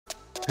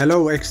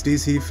Hello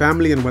XDC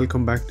family and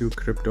welcome back to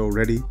Crypto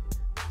Ready.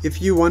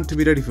 If you want to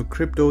be ready for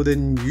crypto,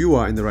 then you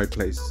are in the right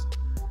place.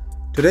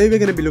 Today we're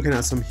going to be looking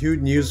at some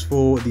huge news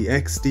for the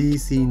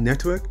XDC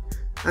network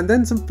and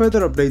then some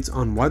further updates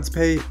on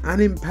WhatsPay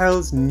and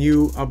Impel's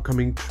new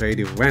upcoming trade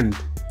event.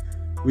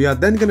 We are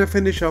then going to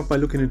finish off by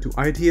looking into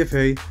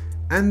ITFA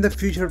and the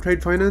future of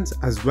trade finance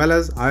as well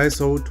as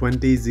ISO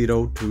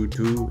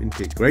 20022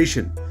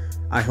 integration.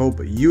 I hope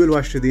you will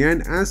watch to the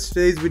end as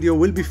today's video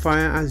will be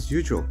fire as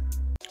usual.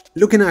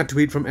 Looking at a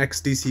tweet from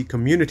XDC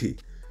community,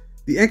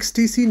 the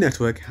XDC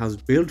network has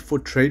built for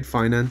trade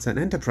finance and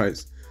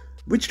enterprise,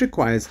 which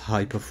requires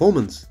high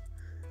performance.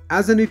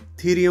 As an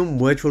Ethereum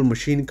virtual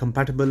machine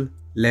compatible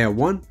layer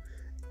 1,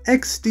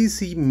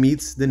 XDC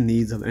meets the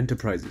needs of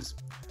enterprises,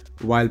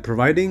 while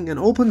providing an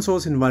open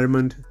source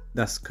environment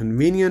that's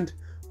convenient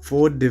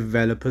for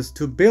developers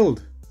to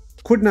build.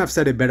 Couldn't have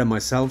said it better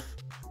myself.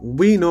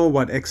 We know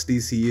what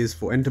XDC is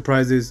for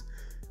enterprises.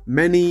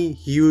 Many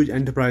huge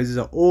enterprises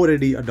are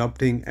already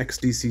adopting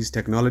XDC's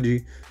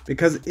technology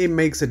because it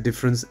makes a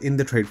difference in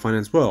the trade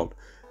finance world.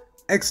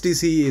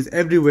 XDC is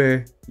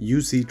everywhere you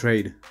see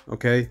trade,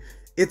 okay?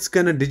 It's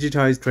gonna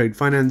digitize trade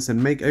finance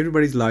and make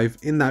everybody's life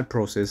in that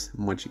process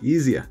much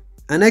easier.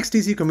 And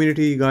XDC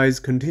community guys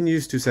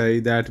continues to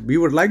say that we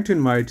would like to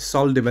invite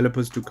Sol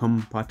developers to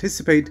come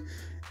participate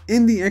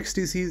in the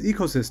XDC's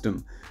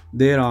ecosystem.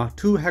 There are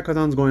 2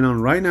 hackathons going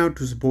on right now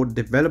to support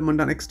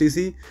development on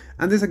XDC,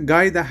 and there's a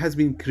guide that has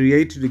been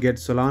created to get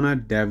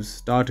Solana devs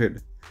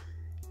started.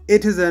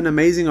 It is an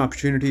amazing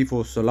opportunity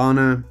for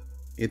Solana,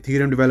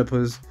 Ethereum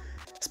developers,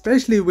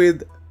 especially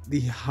with the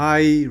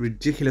high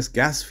ridiculous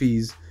gas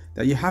fees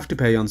that you have to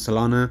pay on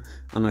Solana,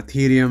 on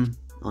Ethereum,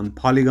 on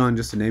Polygon,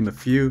 just to name a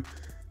few.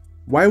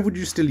 Why would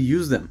you still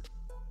use them?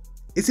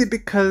 Is it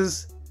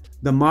because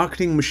the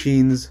marketing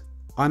machines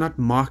are not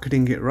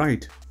marketing it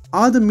right?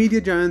 Are the media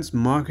giants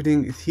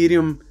marketing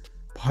Ethereum,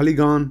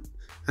 Polygon,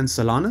 and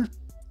Solana?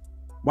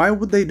 Why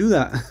would they do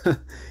that?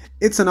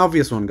 It's an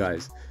obvious one,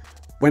 guys.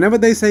 Whenever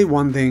they say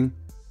one thing,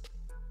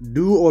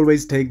 do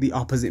always take the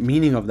opposite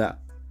meaning of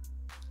that.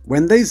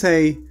 When they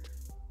say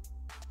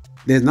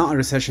there's not a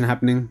recession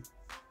happening,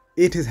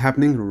 it is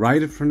happening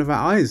right in front of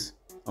our eyes.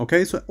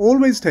 Okay, so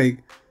always take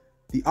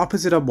the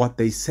opposite of what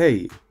they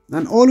say.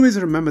 And always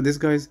remember this,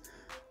 guys.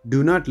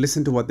 Do not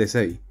listen to what they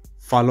say.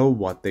 Follow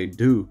what they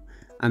do.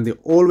 And they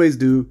always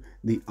do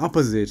the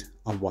opposite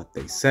of what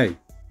they say.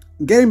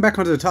 Getting back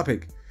onto the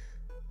topic,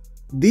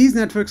 these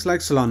networks like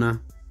Solana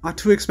are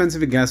too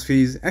expensive with gas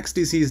fees.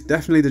 XDC is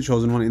definitely the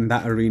chosen one in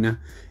that arena,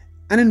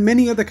 and in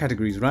many other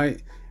categories,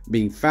 right?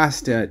 Being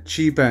faster,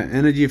 cheaper,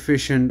 energy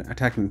efficient,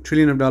 attacking $1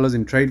 trillion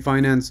in trade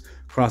finance,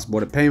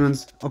 cross-border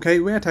payments.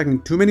 Okay, we're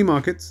attacking too many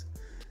markets.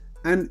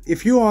 And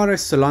if you are a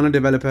Solana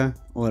developer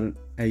or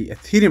a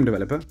Ethereum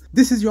developer,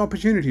 this is your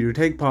opportunity to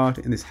take part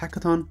in this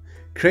hackathon,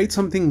 create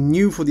something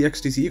new for the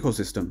XDC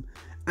ecosystem,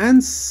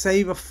 and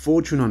save a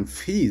fortune on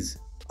fees.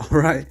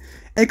 Alright,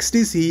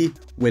 XDC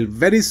will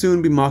very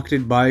soon be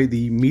marketed by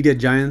the media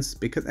giants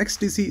because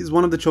XDC is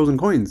one of the chosen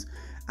coins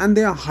and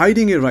they are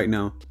hiding it right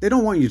now. They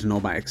don't want you to know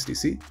about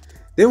XDC.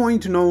 They want you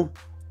to know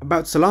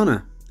about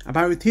Solana,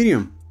 about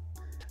Ethereum.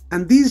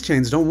 And these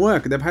chains don't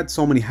work. They've had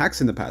so many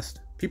hacks in the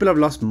past. People have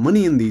lost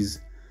money in these.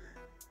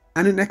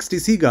 And in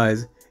XDC,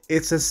 guys,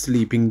 it's a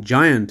sleeping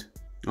giant.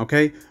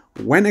 Okay?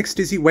 When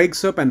XDC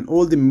wakes up and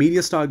all the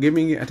media start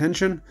giving it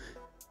attention,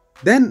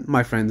 then,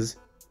 my friends,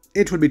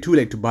 it will be too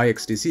late to buy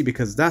XDC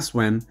because that's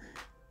when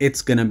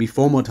it's gonna be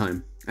FOMO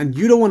time. And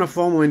you don't want to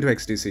FOMO into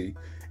XDC.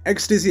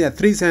 XDC at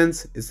 3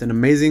 cents is an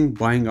amazing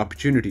buying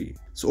opportunity.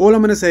 So all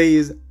I'm gonna say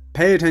is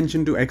pay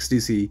attention to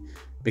XDC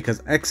because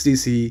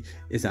XDC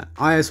is an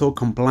ISO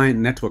compliant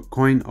network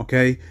coin,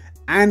 okay?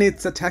 And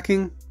it's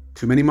attacking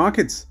too many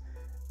markets.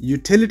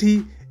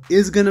 Utility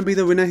is going to be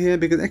the winner here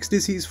because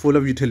XDC is full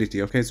of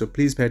utility, okay? So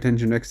please pay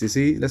attention to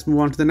XDC. Let's move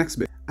on to the next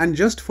bit. And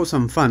just for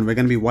some fun, we're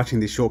going to be watching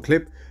this short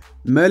clip.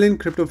 Merlin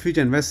Crypto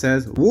Future Invest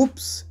says,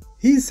 whoops,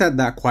 he said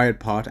that quiet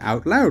part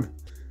out loud.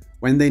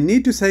 When they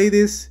need to say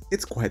this,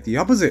 it's quite the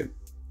opposite.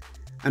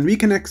 And we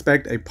can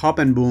expect a pop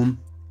and boom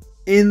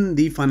in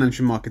the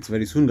financial markets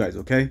very soon, guys,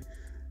 okay?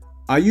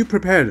 Are you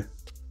prepared?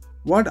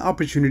 What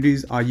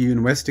opportunities are you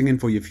investing in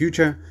for your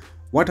future?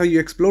 What are you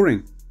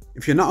exploring?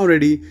 If you're not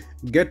already,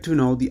 get to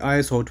know the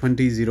ISO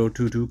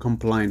 20022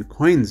 compliant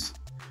coins.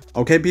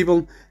 Okay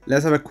people,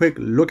 let's have a quick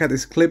look at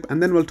this clip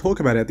and then we'll talk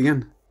about it at the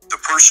end. The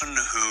person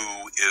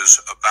who is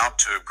about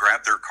to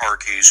grab their car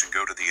keys and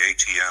go to the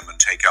ATM and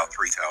take out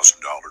 $3,000,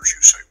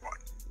 you say what?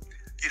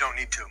 You don't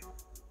need to.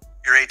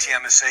 Your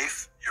ATM is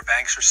safe, your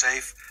banks are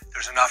safe,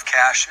 there's enough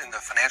cash in the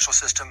financial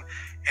system,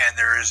 and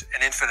there is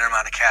an infinite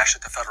amount of cash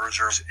at the Federal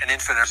Reserve. An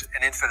infinite amount of cash at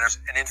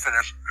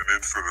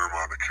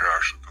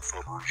the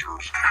Federal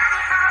Reserve.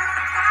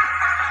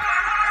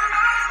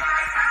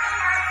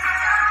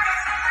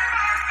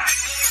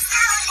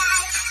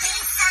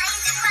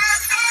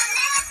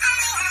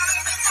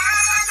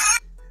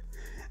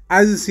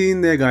 As you've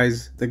seen there,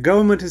 guys, the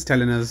government is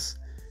telling us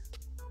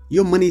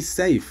your money's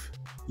safe,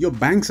 your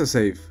banks are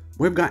safe.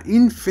 We've got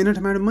infinite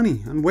amount of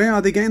money. And where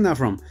are they getting that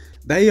from?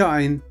 They are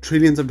in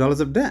trillions of dollars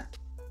of debt.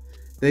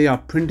 They are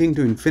printing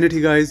to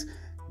infinity, guys.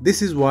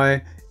 This is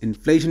why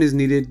inflation is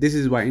needed. This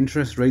is why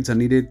interest rates are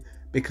needed,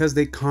 because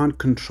they can't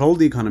control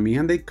the economy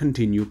and they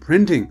continue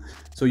printing.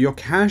 So your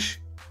cash,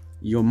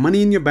 your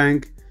money in your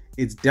bank,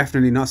 it's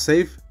definitely not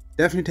safe.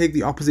 Definitely take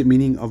the opposite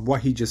meaning of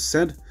what he just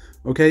said,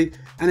 okay?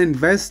 And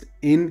invest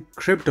in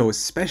crypto,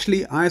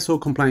 especially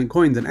ISO compliant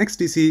coins, and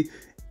XDC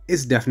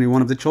is definitely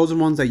one of the chosen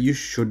ones that you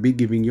should be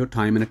giving your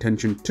time and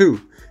attention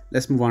to.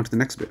 Let's move on to the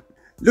next bit.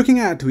 Looking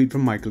at a tweet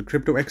from Michael,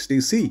 Crypto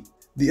XDC,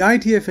 the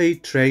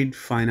ITFA Trade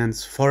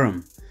Finance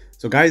Forum.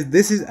 So guys,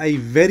 this is a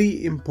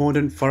very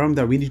important forum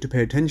that we need to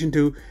pay attention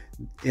to.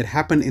 It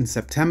happened in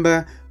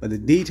September, but the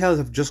details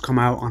have just come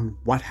out on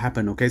what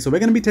happened, okay? So we're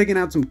going to be taking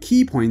out some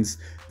key points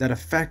that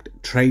affect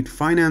trade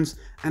finance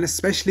and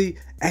especially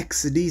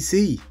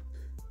XDC.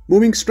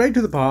 Moving straight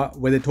to the part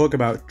where they talk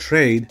about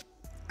trade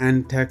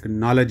and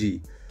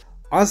technology.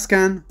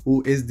 Oskan,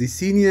 who is the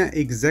Senior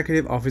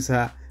Executive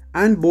Officer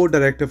and Board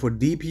Director for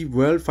DP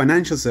World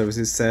Financial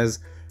Services, says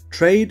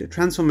trade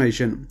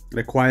transformation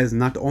requires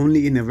not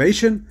only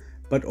innovation,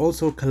 but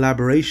also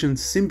collaboration,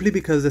 simply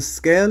because the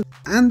scale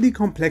and the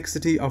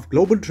complexity of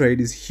global trade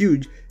is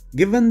huge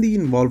given the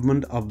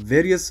involvement of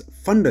various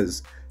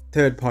funders,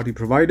 third-party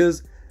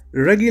providers,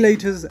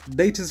 regulators,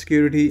 data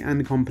security,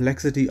 and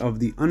complexity of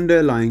the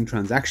underlying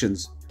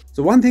transactions.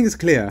 So one thing is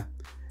clear,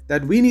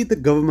 that we need the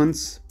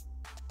governments,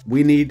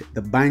 we need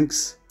the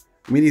banks,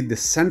 we need the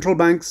central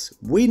banks,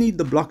 we need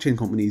the blockchain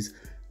companies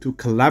to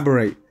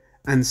collaborate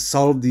and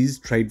solve these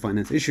trade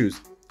finance issues,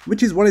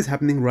 which is what is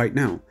happening right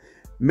now.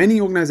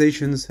 Many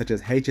organizations such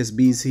as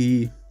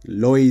HSBC,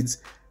 Lloyds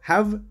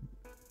have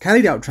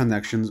carried out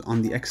transactions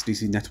on the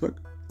XDC network,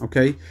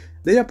 okay?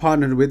 They are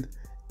partnered with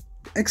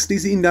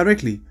XDC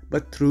indirectly,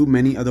 but through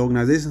many other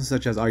organizations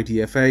such as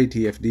ITFA,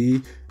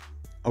 TFD,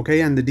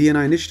 okay, and the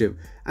DNI initiative.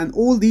 And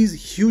all these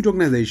huge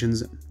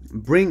organizations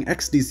bring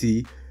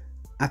XDC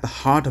at the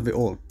heart of it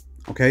all,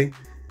 okay?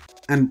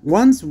 And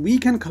once we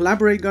can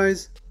collaborate,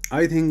 guys,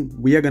 I think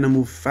we are gonna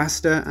move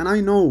faster. And I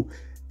know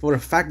for a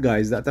fact,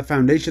 guys, that the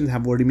foundations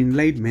have already been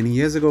laid many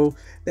years ago.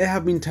 They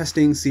have been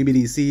testing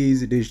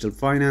CBDCs, digital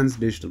finance,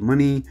 digital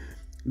money.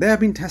 They have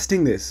been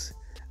testing this.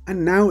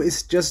 And now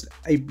it's just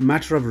a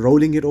matter of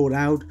rolling it all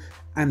out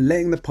and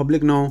letting the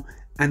public know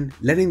and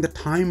letting the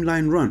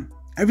timeline run.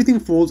 Everything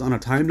falls on a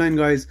timeline,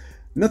 guys.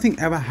 Nothing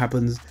ever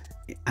happens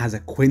as a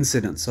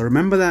coincidence. So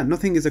remember that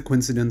nothing is a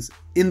coincidence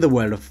in the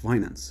world of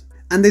finance.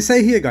 And they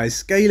say here,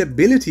 guys,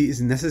 scalability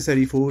is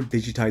necessary for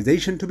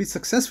digitization to be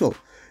successful.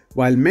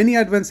 While many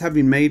advances have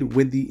been made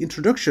with the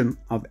introduction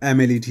of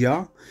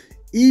MLETR,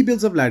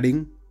 e-bills of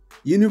lading,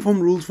 uniform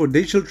rules for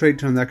digital trade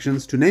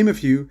transactions, to name a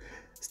few,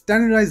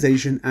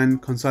 standardization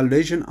and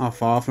consolidation are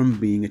far from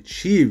being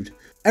achieved.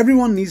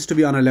 Everyone needs to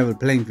be on a level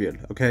playing field,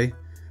 okay?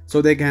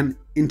 So they can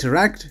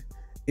interact,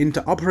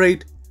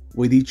 interoperate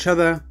with each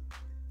other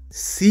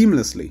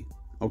seamlessly,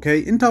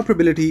 okay?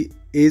 Interoperability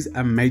is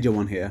a major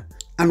one here.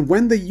 And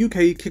when the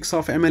UK kicks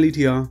off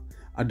MLETR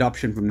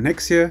adoption from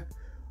next year,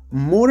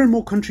 more and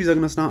more countries are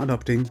going to start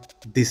adopting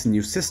this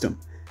new system.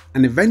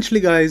 And eventually,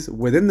 guys,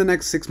 within the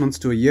next 6 months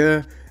to a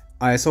year,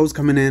 ISO's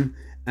coming in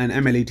and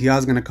MLETR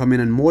is going to come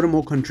in, and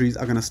more countries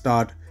are going to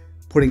start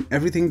putting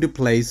everything into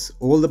place.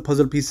 All the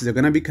puzzle pieces are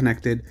going to be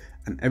connected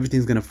and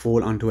everything's going to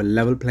fall onto a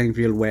level playing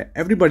field where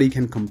everybody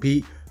can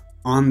compete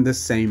on the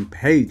same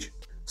page.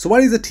 So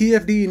what is the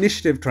TFD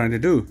initiative trying to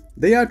do?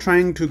 They are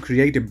trying to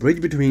create a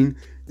bridge between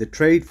the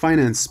trade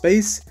finance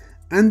space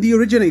and the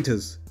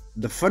originators,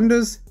 the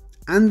funders,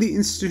 and the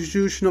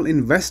institutional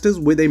investors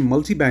with a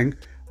multi-bank,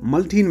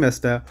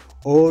 multi-investor,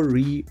 or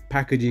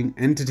repackaging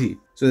entity.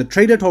 So the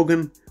trader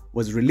token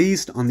was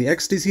released on the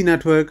XDC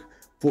network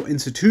for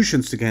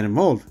institutions to get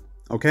involved,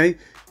 okay?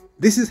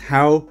 This is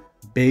how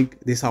big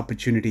this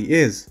opportunity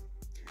is.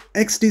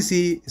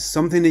 XDC is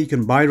something that you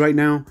can buy right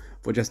now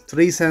for just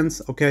 3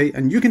 cents, okay?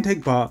 And you can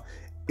take part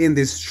in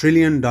this $1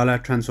 trillion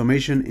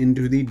transformation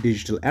into the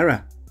digital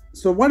era.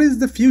 So what is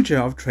the future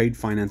of trade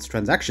finance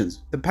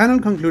transactions? The panel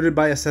concluded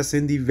by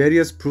assessing the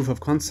various proof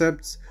of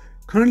concepts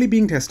currently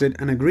being tested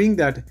and agreeing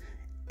that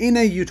in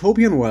a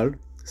utopian world,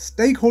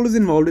 stakeholders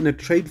involved in a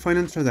trade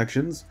finance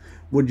transactions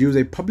would use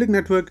a public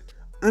network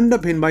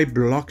underpinned by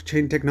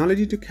blockchain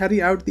technology to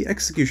carry out the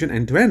execution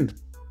end to end.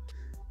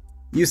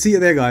 You see it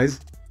there, guys.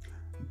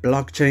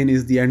 Blockchain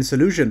is the end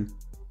solution.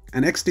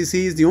 And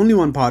XDC is the only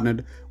one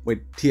partnered with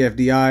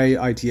tfdi,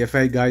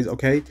 ITFA, guys,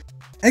 okay?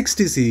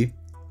 XDC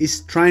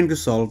is trying to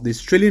solve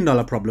this $1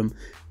 trillion problem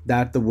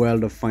that the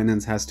world of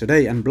finance has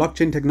today, and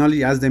blockchain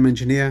technology, as they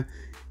mention here,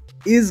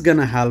 is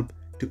gonna help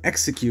to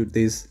execute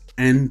this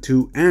end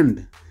to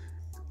end.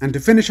 And to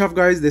finish off,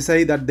 guys, they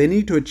say that they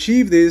need to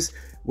achieve this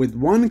with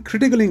one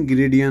critical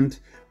ingredient,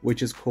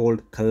 which is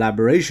called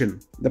collaboration.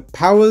 The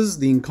powers,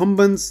 the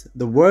incumbents,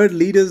 the world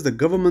leaders, the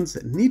governments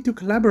need to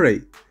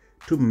collaborate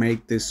to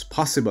make this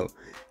possible.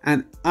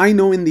 And I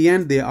know in the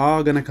end they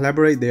are going to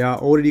collaborate. They are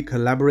already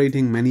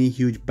collaborating. Many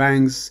huge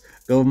banks,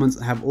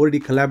 governments have already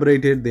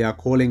collaborated. They are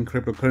calling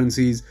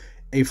cryptocurrencies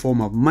a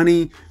form of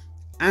money.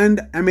 And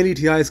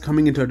MLETR is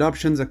coming into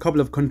adoptions. A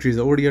couple of countries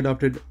already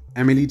adopted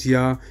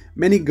MLETR.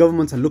 Many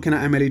governments are looking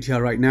at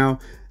MLETR right now.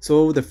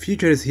 So the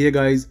future is here,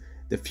 guys.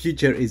 The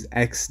future is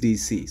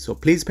XDC. So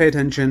please pay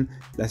attention.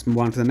 Let's move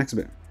on to the next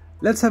bit.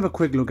 Let's have a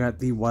quick look at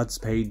the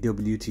WhatsApp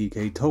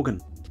WTK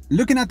token.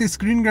 Looking at this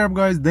screen grab,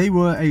 guys, they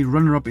were a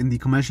runner-up in the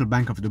Commercial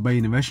Bank of Dubai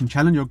Innovation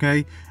Challenge,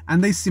 okay?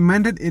 And they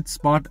cemented its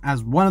spot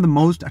as one of the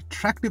most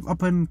attractive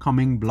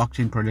up-and-coming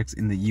blockchain projects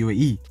in the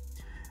UAE.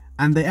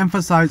 And they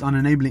emphasize on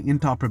enabling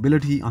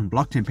interoperability on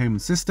blockchain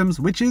payment systems,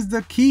 which is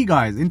the key,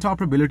 guys.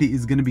 Interoperability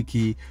is going to be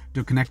key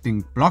to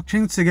connecting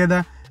blockchains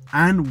together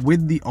and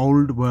with the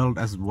old world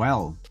as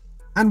well.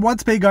 And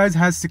WhatsApp, guys,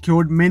 has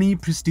secured many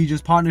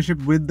prestigious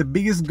partnerships with the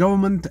biggest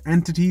government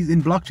entities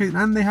in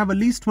blockchain, and they have at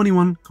least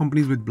 21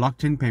 companies with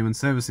blockchain payment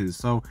services.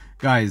 So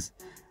guys,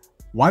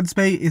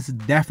 WhatsApp is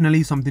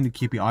definitely something to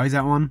keep your eyes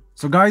out on.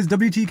 So guys,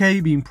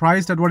 WTK being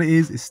priced at what it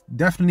is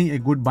definitely a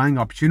good buying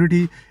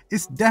opportunity.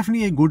 It's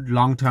definitely a good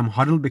long-term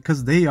hodl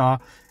because they are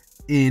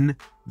in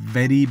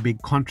very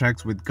big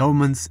contracts with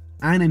governments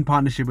and in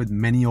partnership with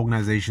many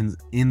organizations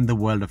in the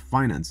world of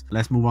finance.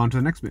 Let's move on to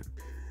the next bit.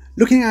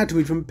 Looking at a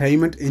tweet from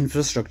Payment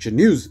Infrastructure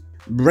News.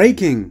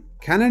 Breaking: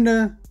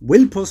 Canada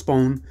will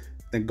postpone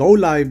the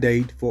go-live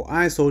date for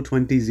ISO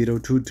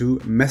 20022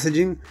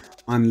 messaging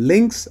on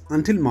links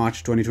until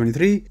March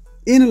 2023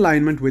 in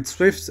alignment with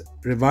SWIFT's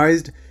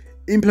revised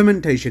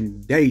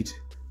implementation date.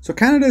 So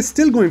Canada is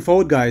still going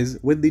forward, guys,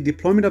 with the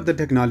deployment of the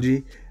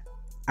technology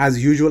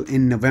as usual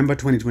in November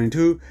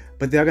 2022,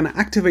 but they are going to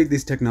activate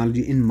this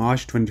technology in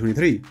March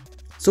 2023.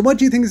 So what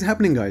do you think is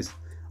happening, guys?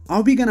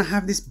 Are we going to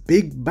have this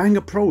big bang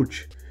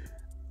approach?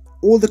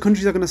 All the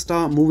countries are going to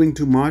start moving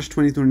to March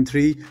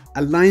 2023,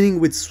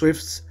 aligning with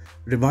SWIFT's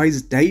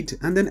revised date,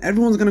 and then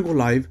everyone's going to go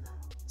live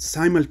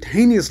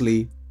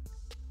simultaneously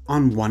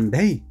on one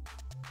day.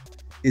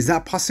 Is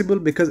that possible?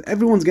 Because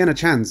everyone's getting a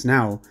chance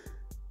now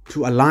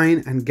to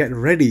align and get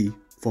ready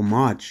for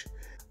March.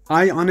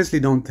 I honestly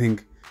don't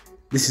think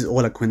this is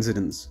all a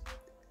coincidence.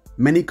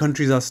 Many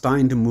countries are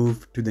starting to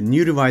move to the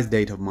new revised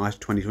date of March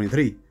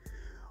 2023.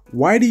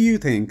 Why do you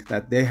think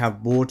that they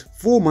have bought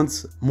 4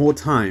 months more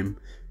time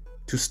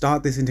to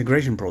start this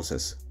integration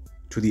process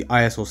to the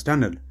ISO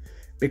standard?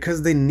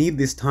 Because they need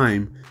this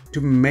time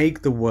to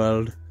make the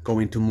world go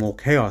into more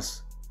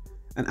chaos.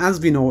 And as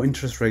we know,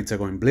 interest rates are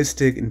going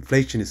ballistic,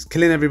 inflation is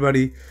killing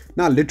everybody.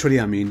 Not literally,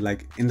 I mean,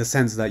 like in the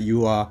sense that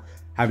you are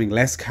having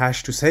less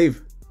cash to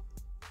save.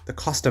 The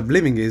cost of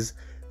living is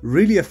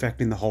really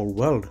affecting the whole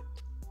world.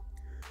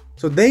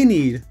 So they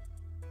need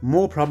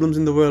more problems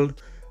in the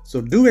world.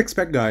 So do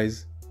expect,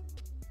 guys,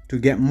 to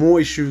get more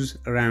issues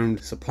around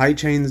supply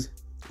chains,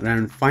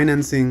 around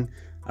financing,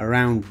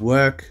 around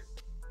work,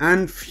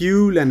 and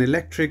fuel and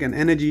electric and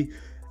energy,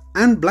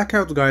 and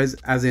blackouts, guys,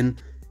 as in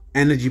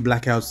energy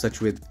blackouts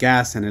such with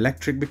gas and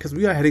electric, because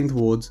we are heading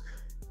towards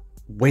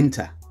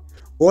winter.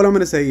 All I'm going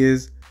to say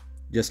is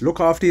just look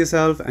after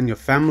yourself and your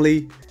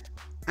family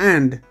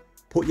and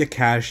put your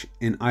cash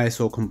in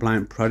ISO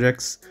compliant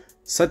projects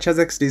such as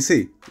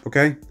XDC.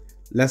 Okay,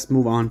 let's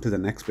move on to the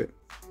next bit.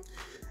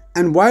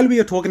 And while we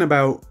are talking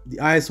about the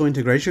ISO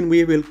integration,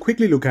 we will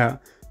quickly look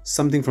at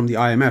something from the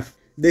IMF.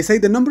 They say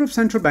the number of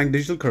central bank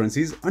digital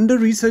currencies under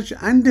research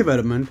and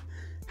development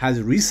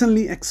has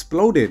recently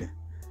exploded.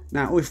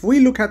 Now, if we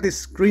look at this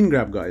screen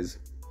grab, guys,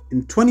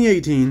 in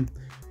 2018,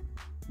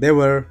 there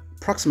were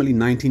approximately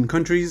 19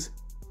 countries,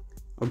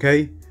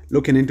 okay,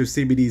 looking into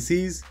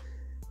CBDCs.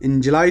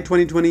 In July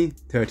 2020,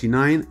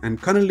 39,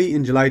 and currently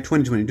in July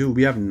 2022,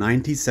 we have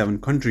 97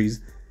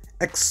 countries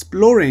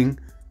exploring,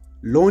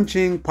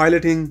 launching,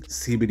 piloting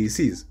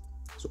CBDCs.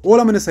 So all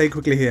I'm going to say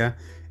quickly here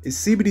is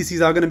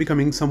CBDCs are going to be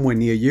coming somewhere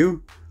near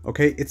you.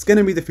 Okay, it's going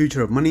to be the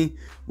future of money.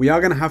 We are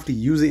going to have to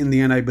use it in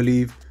the end, I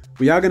believe.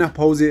 We are going to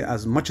oppose it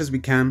as much as we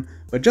can,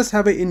 but just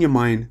have it in your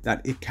mind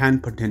that it can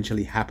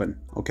potentially happen.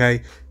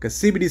 Okay, because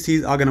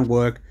CBDCs are going to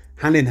work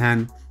hand in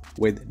hand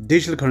with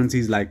digital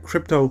currencies like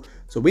crypto.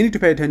 So we need to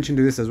pay attention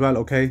to this as well.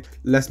 Okay,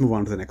 let's move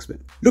on to the next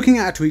bit. Looking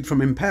at a tweet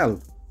from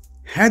Impel.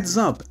 Heads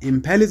up,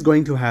 Impel is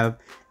going to have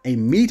a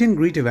meet and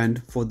greet event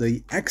for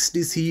the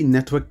XDC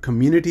network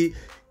community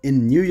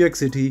in New York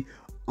City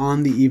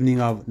on the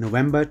evening of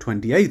November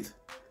 28th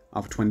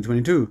of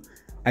 2022.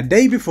 A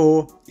day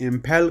before,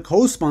 Impel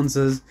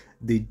co-sponsors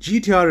the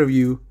GTR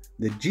review,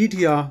 the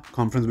GTR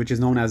conference, which is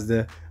known as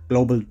the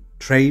Global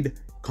Trade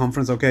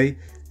Conference. Okay,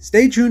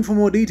 stay tuned for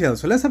more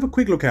details. So let's have a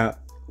quick look at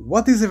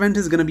what this event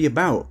is going to be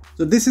about.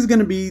 So this is going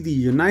to be the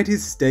United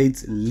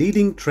States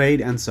leading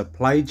trade and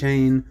supply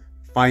chain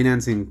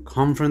financing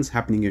conference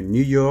happening in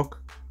New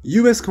York.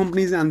 US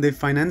companies and their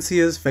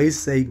financiers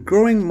face a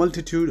growing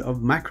multitude of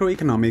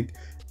macroeconomic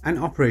and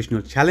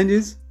operational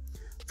challenges,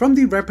 from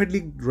the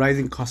rapidly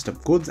rising cost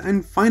of goods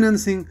and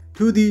financing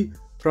to the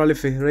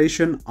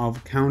proliferation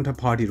of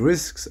counterparty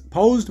risks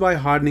posed by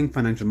hardening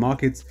financial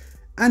markets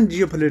and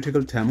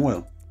geopolitical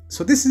turmoil.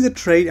 So this is a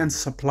trade and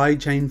supply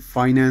chain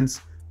finance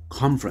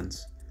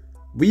conference.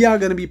 We are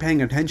going to be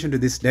paying attention to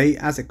this day.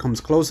 As it comes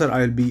closer,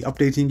 I'll be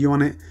updating you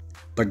on it.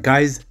 But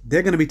guys,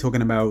 they're going to be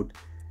talking about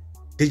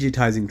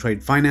digitizing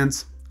trade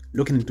finance,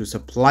 looking into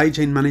supply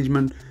chain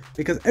management,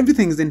 because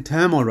everything is in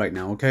turmoil right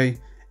now, okay?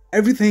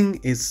 Everything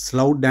is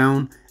slowed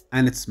down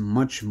and it's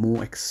much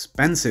more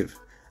expensive.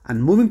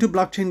 And moving to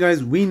blockchain,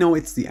 guys, we know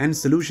it's the end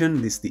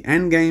solution, it's the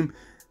end game,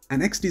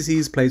 and XDC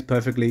is placed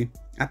perfectly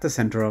at the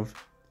center of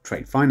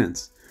trade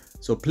finance.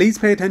 So please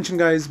pay attention,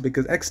 guys,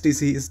 because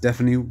XDC is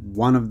definitely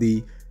one of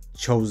the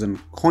chosen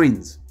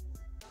coins.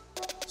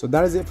 So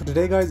that is it for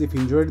today, guys. If you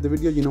enjoyed the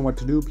video, you know what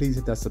to do. Please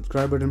hit that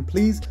subscribe button.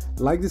 Please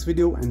like this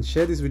video and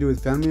share this video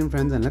with family and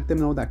friends, and let them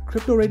know that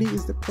Crypto Ready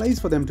is the place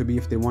for them to be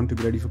if they want to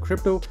be ready for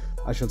crypto.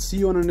 I shall see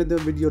you on another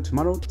video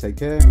tomorrow. Take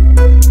care.